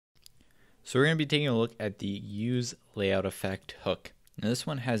So we're going to be taking a look at the useLayoutEffect hook. Now this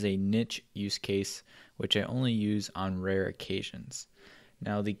one has a niche use case which I only use on rare occasions.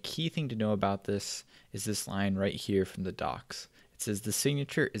 Now the key thing to know about this is this line right here from the docs. It says the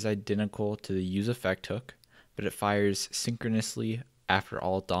signature is identical to the useEffect hook, but it fires synchronously after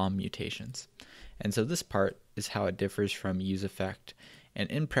all DOM mutations. And so this part is how it differs from useEffect. And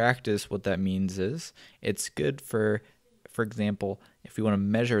in practice, what that means is it's good for example, if we want to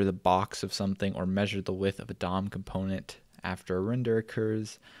measure the box of something or measure the width of a DOM component after a render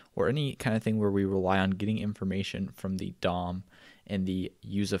occurs, or any kind of thing where we rely on getting information from the DOM and the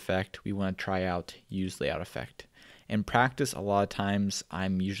useEffect, we want to try out useLayoutEffect. In practice, a lot of times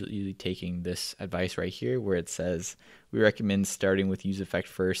I'm usually taking this advice right here where it says we recommend starting with useEffect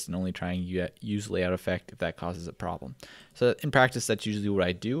first and only trying useLayoutEffect if that causes a problem. So in practice, that's usually what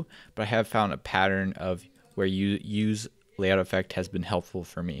I do, but I have found a pattern of where useLayoutEffect has been helpful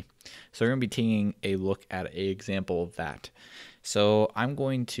for me. So we're going to be taking a look at an example of that. So I'm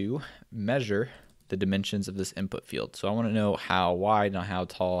going to measure the dimensions of this input field. So I want to know how wide, not how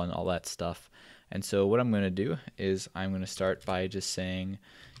tall, and all that stuff. And so what I'm going to do is I'm going to start by just saying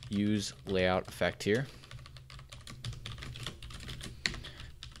useLayoutEffect here.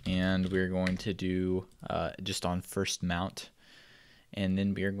 And we're going to do just on first mount. And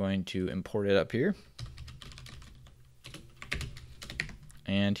then we're going to import it up here.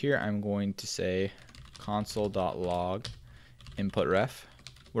 And here I'm going to say console.log input ref.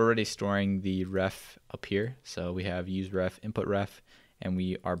 We're already storing the ref up here. So we have useRef input ref, and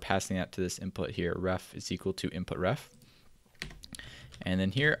we are passing that to this input here. Ref is equal to input ref. And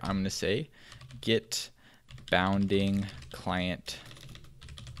then here I'm going to say get bounding client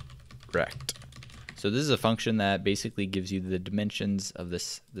rect. So this is a function that basically gives you the dimensions of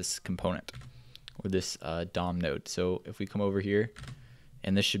this component or this DOM node. So if we come over here,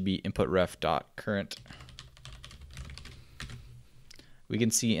 and this should be input ref.current. We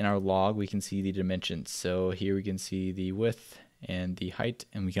can see in our log, we can see the dimensions. So here we can see the width and the height,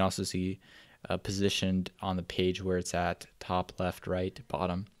 and we can also see positioned on the page where it's at, top, left, right,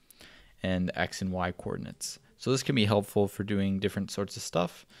 bottom, and the X and Y coordinates. So this can be helpful for doing different sorts of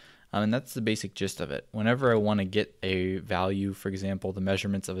stuff. And that's the basic gist of it. Whenever I want to get a value, for example, the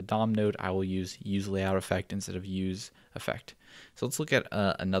measurements of a DOM node, I will use useLayoutEffect instead of useEffect. So let's look at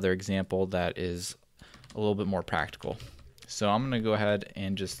another example that is a little bit more practical. So I'm going to go ahead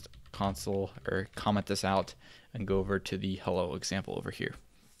and just console or comment this out and go over to the hello example over here.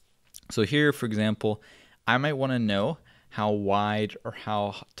 So here, for example, I might want to know how wide or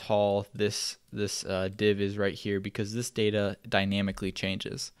how tall this div is right here, because this data dynamically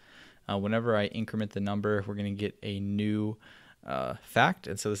changes. Whenever I increment the number, we're going to get a new fact,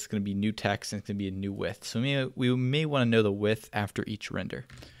 and so this is going to be new text, and it's going to be a new width. So we may want to know the width after each render.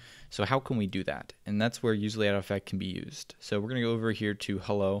 So how can we do that? And that's where useLayoutEffect can be used. So we're going to go over here to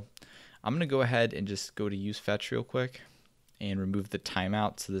hello. I'm going to go ahead and just go to useFetch real quick and remove the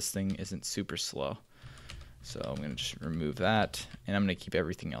timeout so this thing isn't super slow. So I'm going to just remove that, and I'm going to keep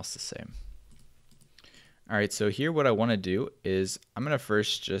everything else the same. All right, so here what I want to do is I'm going to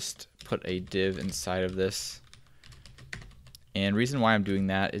first just put a div inside of this. And reason why I'm doing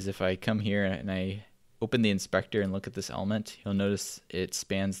that is if I come here and I open the inspector and look at this element, you'll notice it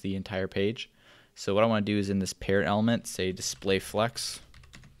spans the entire page. So what I want to do is in this parent element, say display flex,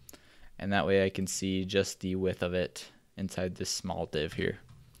 and that way I can see just the width of it inside this small div here.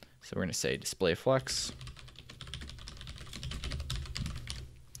 So we're going to say display flex.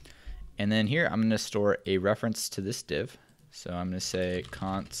 And then here I'm going to store a reference to this div. So I'm going to say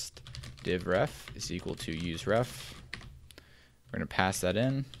const div ref is equal to useRef. We're going to pass that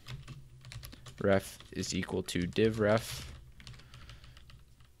in. Ref is equal to div ref.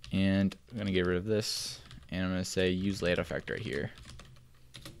 And I'm going to get rid of this. And I'm going to say useLayoutEffect right here.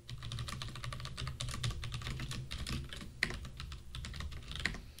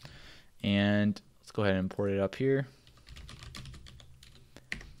 And let's go ahead and import it up here.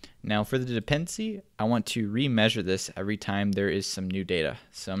 Now for the dependency, I want to remeasure this every time there is some new data.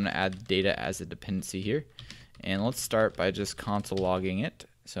 So I'm going to add data as a dependency here. And let's start by just console logging it.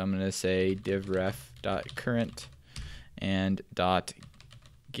 So I'm going to say divref.current and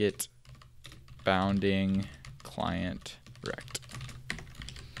 .get bounding client rect.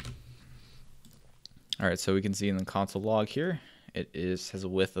 All right, so we can see in the console log here, it has a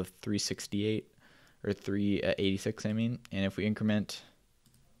width of 368 or 386, I mean. And if we increment,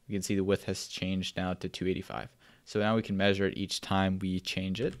 you can see the width has changed now to 285. So now we can measure it each time we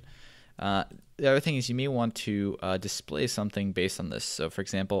change it. The other thing is you may want to display something based on this. So for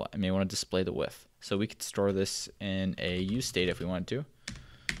example, I may want to display the width. So we could store this in a use state if we wanted to.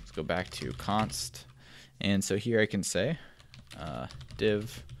 let's go back to const. And so here I can say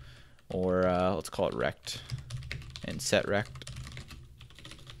div, or let's call it rect, and set rect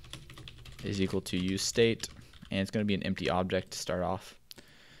is equal to useState, and it's going to be an empty object to start off.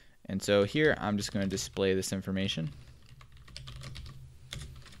 And so here I'm just going to display this information.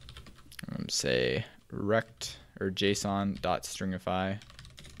 Say rect or JSON.stringify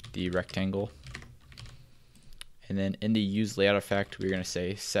the rectangle, and then in the useLayoutEffect we're going to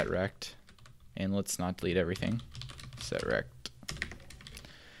say set rect, and let's not delete everything, set rect.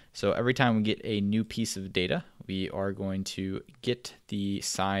 So every time we get a new piece of data, we are going to get the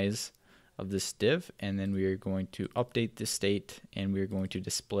size of this div, and then we are going to update the state, and we are going to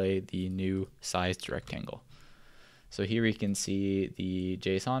display the new sized rectangle. So here we can see the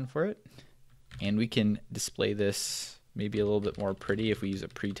JSON for it, and we can display this maybe a little bit more pretty if we use a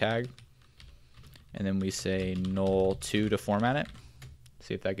pre-tag, and then we say null2 to format it.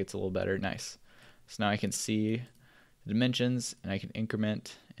 See if that gets a little better. Nice. So now I can see the dimensions, and I can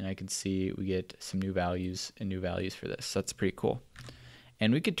increment, and I can see we get some new values and new values for this. So that's pretty cool.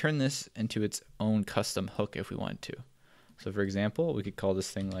 And we could turn this into its own custom hook if we wanted to. So for example, we could call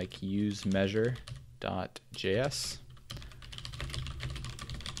this thing like useMeasure.js.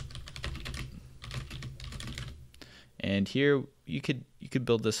 And here you could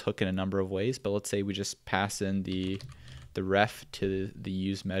build this hook in a number of ways, but let's say we just pass in the ref to the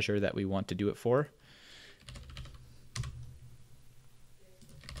use measure that we want to do it for.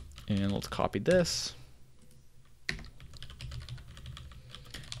 And let's copy this.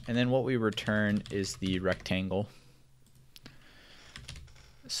 And then what we return is the rectangle.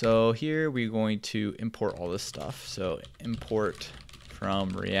 So here we're going to import all this stuff. So import from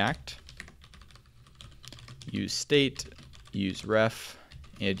React, use state, use ref,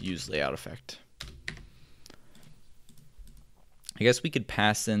 and use layoutEffect. I guess we could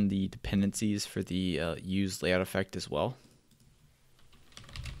pass in the dependencies for the use layoutEffect as well.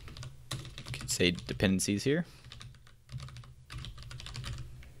 You could say dependencies here.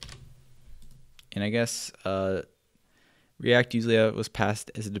 And I guess React useLayout was passed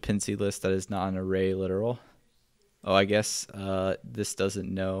as a dependency list that is not an array literal. Oh, I guess this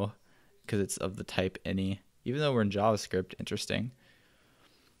doesn't know because it's of the type any. Even though we're in JavaScript, interesting.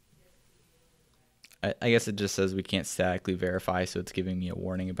 I guess it just says we can't statically verify, so it's giving me a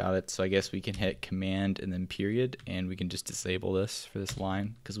warning about it. So I guess we can hit command and then period, and we can just disable this for this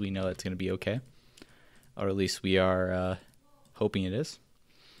line because we know it's going to be okay. Or at least we are hoping it is.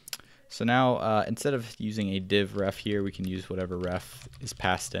 So now instead of using a div ref here, we can use whatever ref is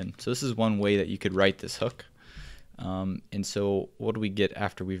passed in. So this is one way that you could write this hook. And so what do we get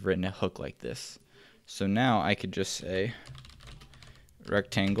after we've written a hook like this? So now I could just say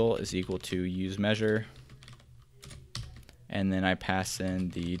rectangle is equal to useMeasure, and then I pass in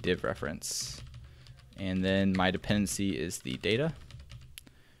the div reference, and then my dependency is the data,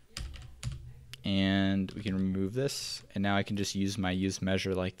 and we can remove this, and now I can just use my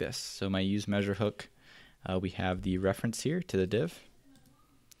useMeasure like this. So my useMeasure hook, we have the reference here to the div,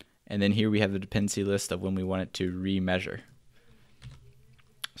 and then here we have the dependency list of when we want it to remeasure.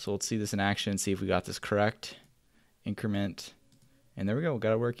 So let's see this in action, see if we got this correct. Increment, and there we go,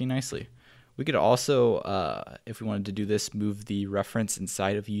 got it working nicely. We could also, if we wanted to do this, move the reference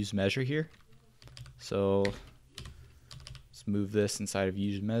inside of useMeasure here. So let's move this inside of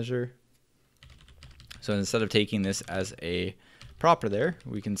useMeasure. So instead of taking this as a proper there,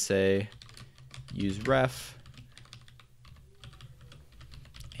 we can say useRef,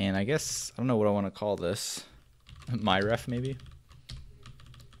 and I guess, I don't know what I want to call this, myRef maybe.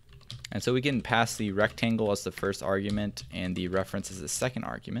 And so we can pass the rectangle as the first argument and the reference as the second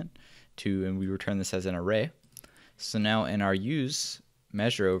argument and we return this as an array. So now in our use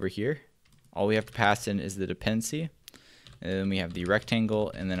measure over here, all we have to pass in is the dependency, and then we have the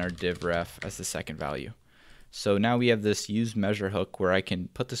rectangle and then our div ref as the second value. So now we have this use measure hook where I can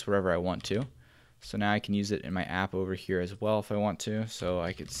put this wherever I want to. So now I can use it in my app over here as well if I want to. So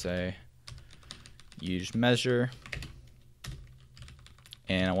I could say use measure,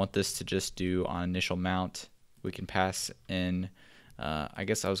 and I want this to just do on initial mount. We can pass in, I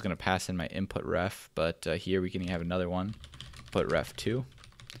guess I was going to pass in my input ref, but here we can have another one, put ref 2,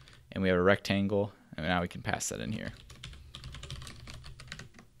 and we have a rectangle, and now we can pass that in here.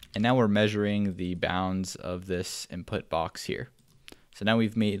 And now we're measuring the bounds of this input box here. So now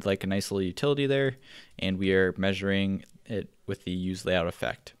we've made like a nice little utility there, and we are measuring it with the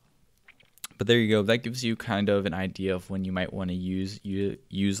useLayoutEffect. But there you go, that gives you kind of an idea of when you might want to use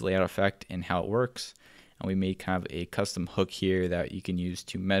useLayoutEffect and how it works. And we made kind of a custom hook here that you can use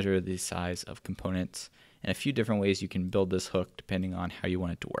to measure the size of components and a few different ways you can build this hook depending on how you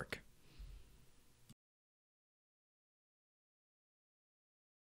want it to work.